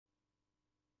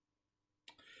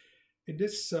In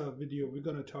this video, we're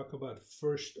going to talk about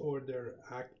first order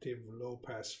active low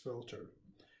pass filter.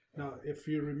 Now, if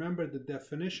you remember the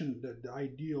definition, the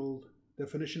ideal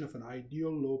definition of an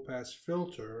ideal low pass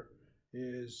filter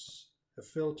is a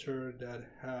filter that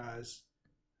has,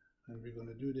 and we're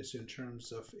going to do this in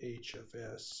terms of H of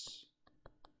S.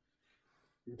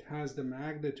 It has the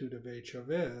magnitude of H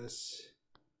of S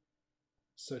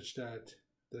such that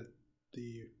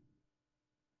the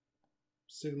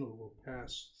signal will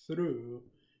pass through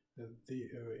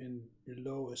in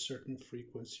below a certain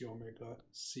frequency omega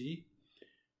c,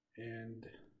 and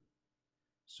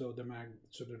so there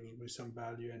will be some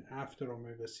value, and after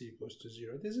omega c goes to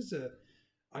 0. This is a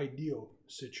ideal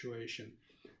situation.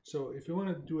 So if you want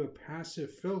to do a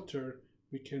passive filter,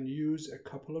 we can use a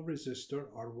couple of resistor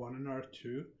R1 and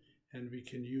R2, and we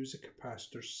can use a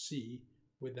capacitor C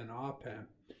with an op-amp.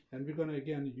 And we're going to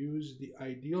again use the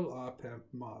ideal op-amp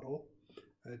model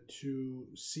to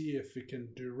see if we can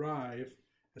derive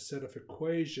a set of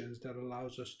equations that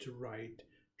allows us to write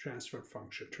transfer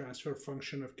function. Transfer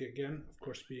function of, again, of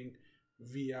course, being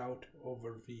V out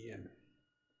over V in.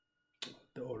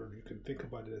 Or you can think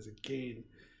about it as a gain,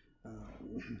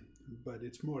 but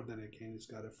it's more than a gain. It's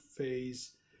got a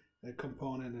phase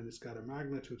component and it's got a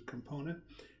magnitude component.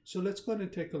 So let's go ahead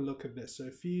and take a look at this. So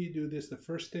if we do this, the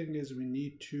first thing is we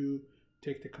need to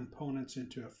take the components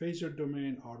into a phasor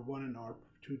domain. R1 and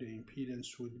R2, the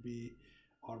impedance would be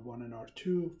R1 and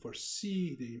R2. For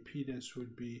C, the impedance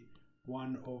would be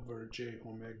 1 over j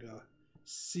omega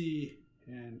C,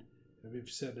 and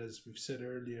we've said, as we've said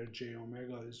earlier, j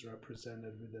omega is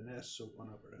represented with an S, so 1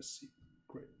 over SC.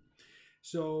 Great.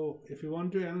 So if you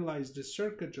want to analyze this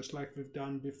circuit just like we've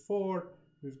done before,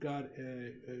 we've got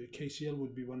a KCL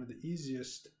would be one of the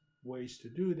easiest ways to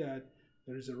do that.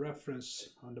 There is a reference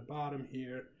on the bottom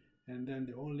here, and then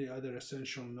the only other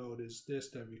essential node is this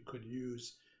that we could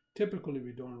use. Typically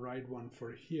we don't write one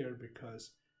for here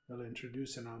because they'll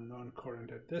introduce an unknown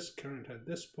current at this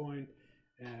point,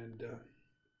 and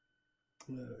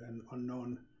an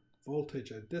unknown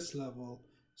voltage at this level,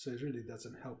 so it really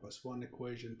doesn't help us. One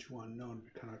equation, two unknown,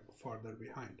 we're kind of farther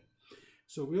behind.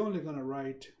 So we're only going to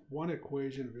write one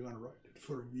equation. We're going to write it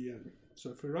for Vn.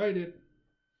 So if we write it,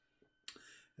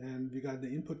 and we got the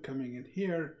input coming in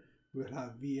here, we'll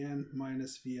have Vn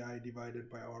minus Vi divided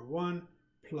by R1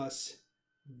 plus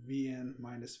Vn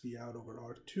minus V out over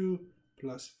R2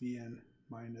 plus Vn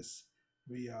minus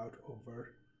V out over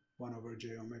 1 over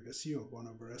j omega c, or 1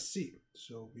 over SC.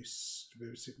 So we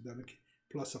basically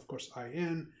plus, of course,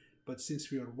 In, but since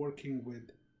we are working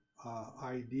with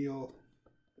ideal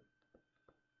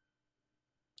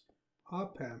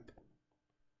op-amp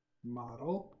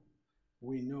model,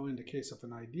 we know in the case of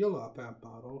an ideal op-amp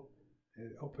model,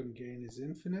 open gain is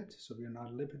infinite, so we are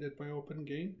not limited by open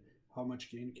gain. How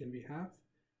much gain can we have?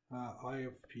 I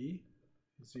of P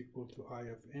is equal to I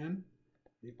of N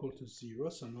equal to 0,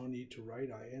 so no need to write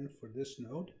In for this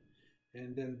node.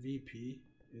 And then Vp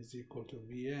is equal to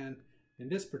Vn. In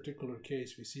this particular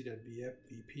case, we see that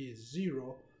Vp is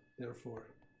 0, therefore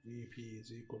Vp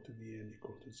is equal to Vn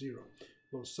equal to 0.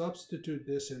 We'll substitute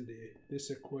this in this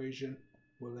equation.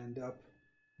 We'll end up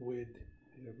with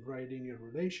writing a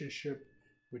relationship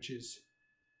which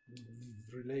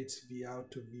relates V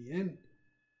out to Vn.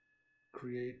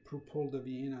 Pull the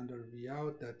V in under V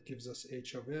out, that gives us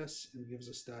H of S and gives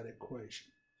us that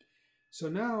equation. So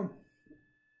now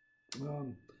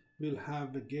we'll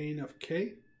have a gain of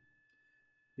K.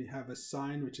 We have a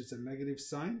sign which is a negative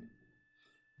sign.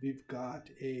 We've got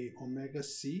a omega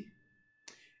C,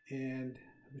 and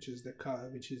which is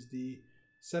the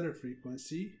center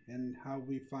frequency, and how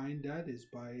we find that is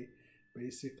by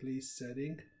basically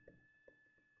setting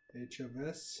H of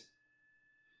S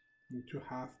into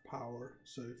half power.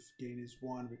 So if gain is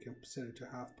 1, we can set it to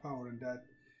half power, and that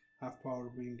half power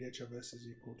being H of S is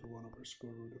equal to 1 over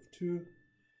square root of 2,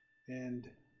 and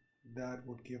that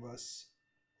would give us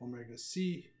omega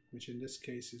C, which in this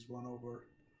case is 1 over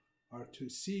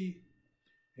R2C,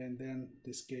 and then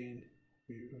this gain,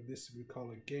 we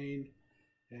call a gain,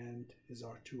 and is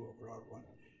R2 over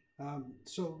R1.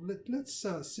 So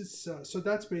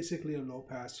that's basically a low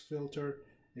pass filter.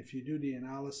 If you do the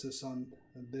analysis on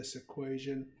this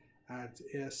equation, as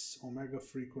S omega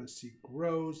frequency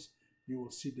grows, you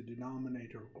will see the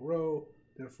denominator grow,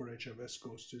 therefore H of S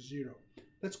goes to 0.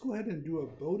 Let's go ahead and do a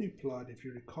Bode plot. If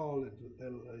you recall,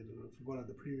 in one of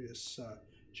the previous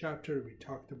chapter, we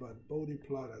talked about Bode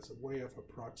plot as a way of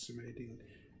approximating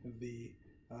the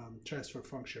transfer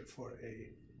function for a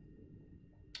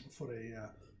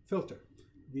filter.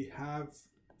 We have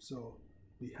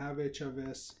H of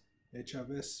S. H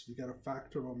of S, we got a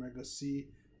factor omega c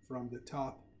from the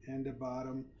top and the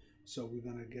bottom. So we're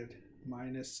going to get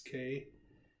minus k,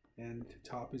 and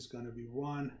top is going to be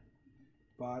 1,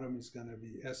 bottom is going to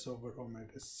be S over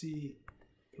omega C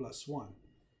plus 1.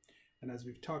 And as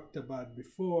we've talked about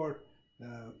before,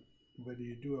 when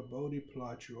you do a Bode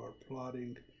plot, you are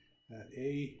plotting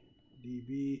A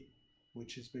dB,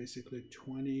 which is basically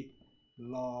 20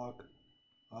 log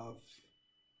of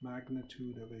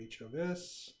magnitude of H of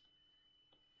S.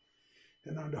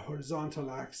 And on the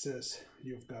horizontal axis,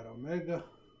 you've got omega.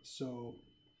 So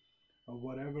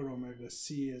whatever omega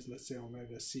C is, let's say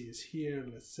omega C is here,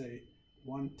 let's say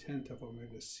 1/10 of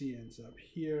omega C ends up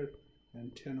here,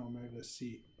 and 10 omega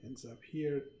C ends up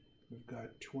here. We've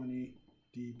got 20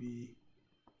 dB,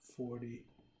 40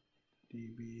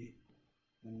 dB,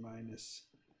 and minus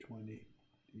 20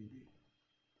 dB.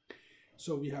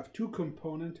 So we have two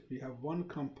components. We have one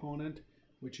component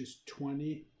which is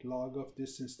 20 log of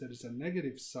distance. That is a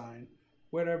negative sign.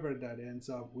 Wherever that ends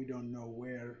up, we don't know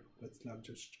where. Let's not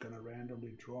just gonna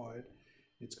randomly draw it.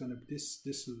 It's gonna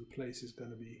this little place is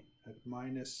gonna be at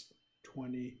minus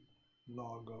 20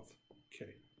 log of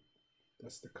k.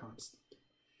 That's the constant.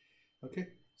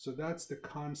 Okay, so that's the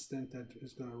constant that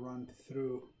is gonna run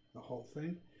through the whole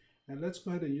thing. And let's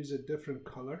go ahead and use a different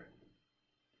color.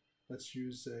 Let's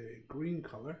use a green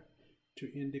color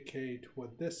to indicate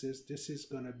what this is. This is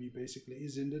going to be basically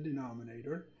is in the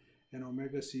denominator, and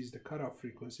omega C is the cutoff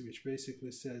frequency, which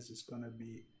basically says it's going to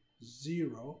be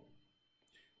 0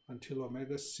 until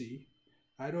omega C.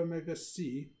 At omega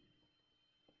C,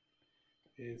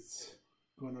 it's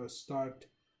going to start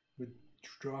with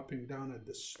dropping down at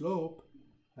the slope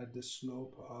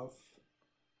of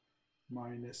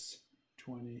minus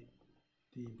 20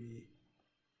 dB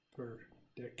per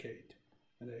decade.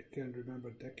 And I can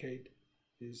remember decade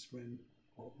is when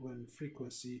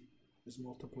frequency is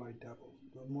multiplied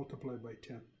by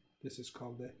 10. This is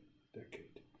called a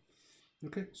decade.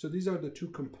 Okay, so these are the two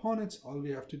components. All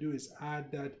we have to do is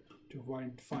add that to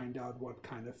find out what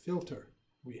kind of filter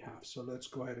we have. So let's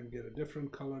go ahead and get a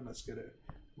different color. Let's get a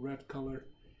red color.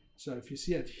 So if you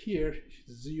see it here,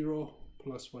 0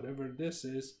 plus whatever this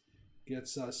is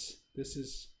gets us, this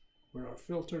is where our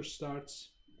filter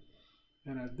starts.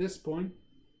 And at this point,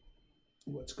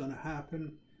 what's going to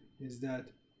happen is that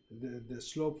the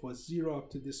slope was 0 up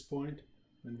to this point.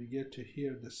 When we get to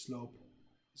here, the slope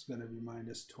is going to be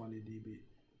minus 20 dB.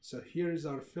 So here is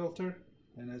our filter,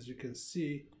 and as you can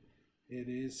see, it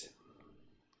is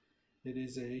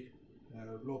a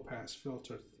low pass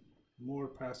filter. More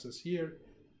passes here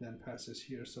than passes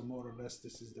here, so more or less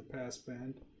this is the pass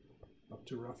band up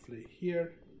to roughly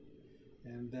here,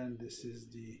 and then this is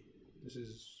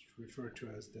referred to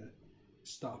as the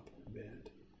stop band.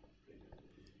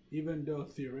 Even though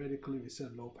theoretically we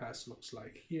said low pass looks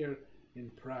like here,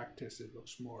 in practice it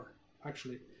looks more,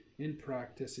 actually in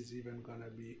practice it's even going to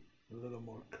be a little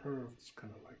more curved. It's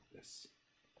kind of like this.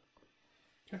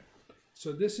 Okay,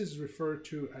 so this is referred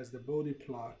to as the Bode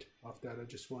plot of that. I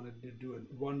just wanted to do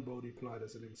one Bode plot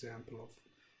as an example of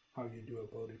how you do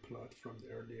a Bode plot from the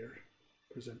earlier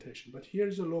presentation. But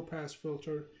here's a low pass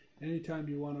filter. Anytime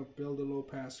you want to build a low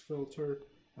pass filter,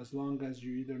 as long as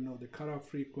you either know the cutoff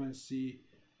frequency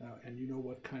and you know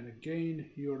what kind of gain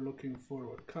you're looking for,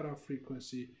 what cutoff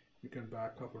frequency, you can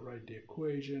back up and write the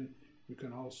equation. You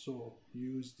can also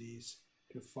use these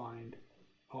to find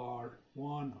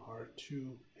R1,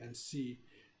 R2, and C.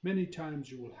 Many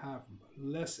times you will have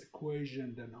less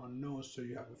equation than unknowns, so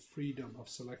you have a freedom of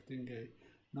selecting a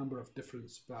number of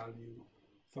different value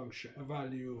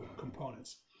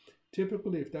components.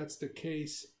 Typically, if that's the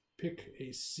case, pick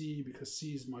a C, because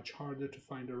C is much harder to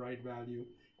find the right value,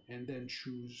 and then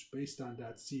choose, based on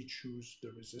that C, choose the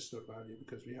resistor value,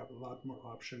 because we have a lot more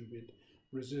option with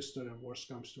resistor, and worst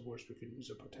comes to worst, we can use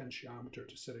a potentiometer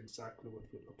to set exactly what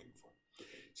we're looking for.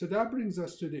 So that brings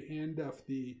us to the end of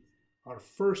our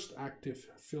first active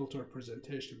filter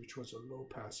presentation, which was a low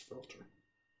pass filter.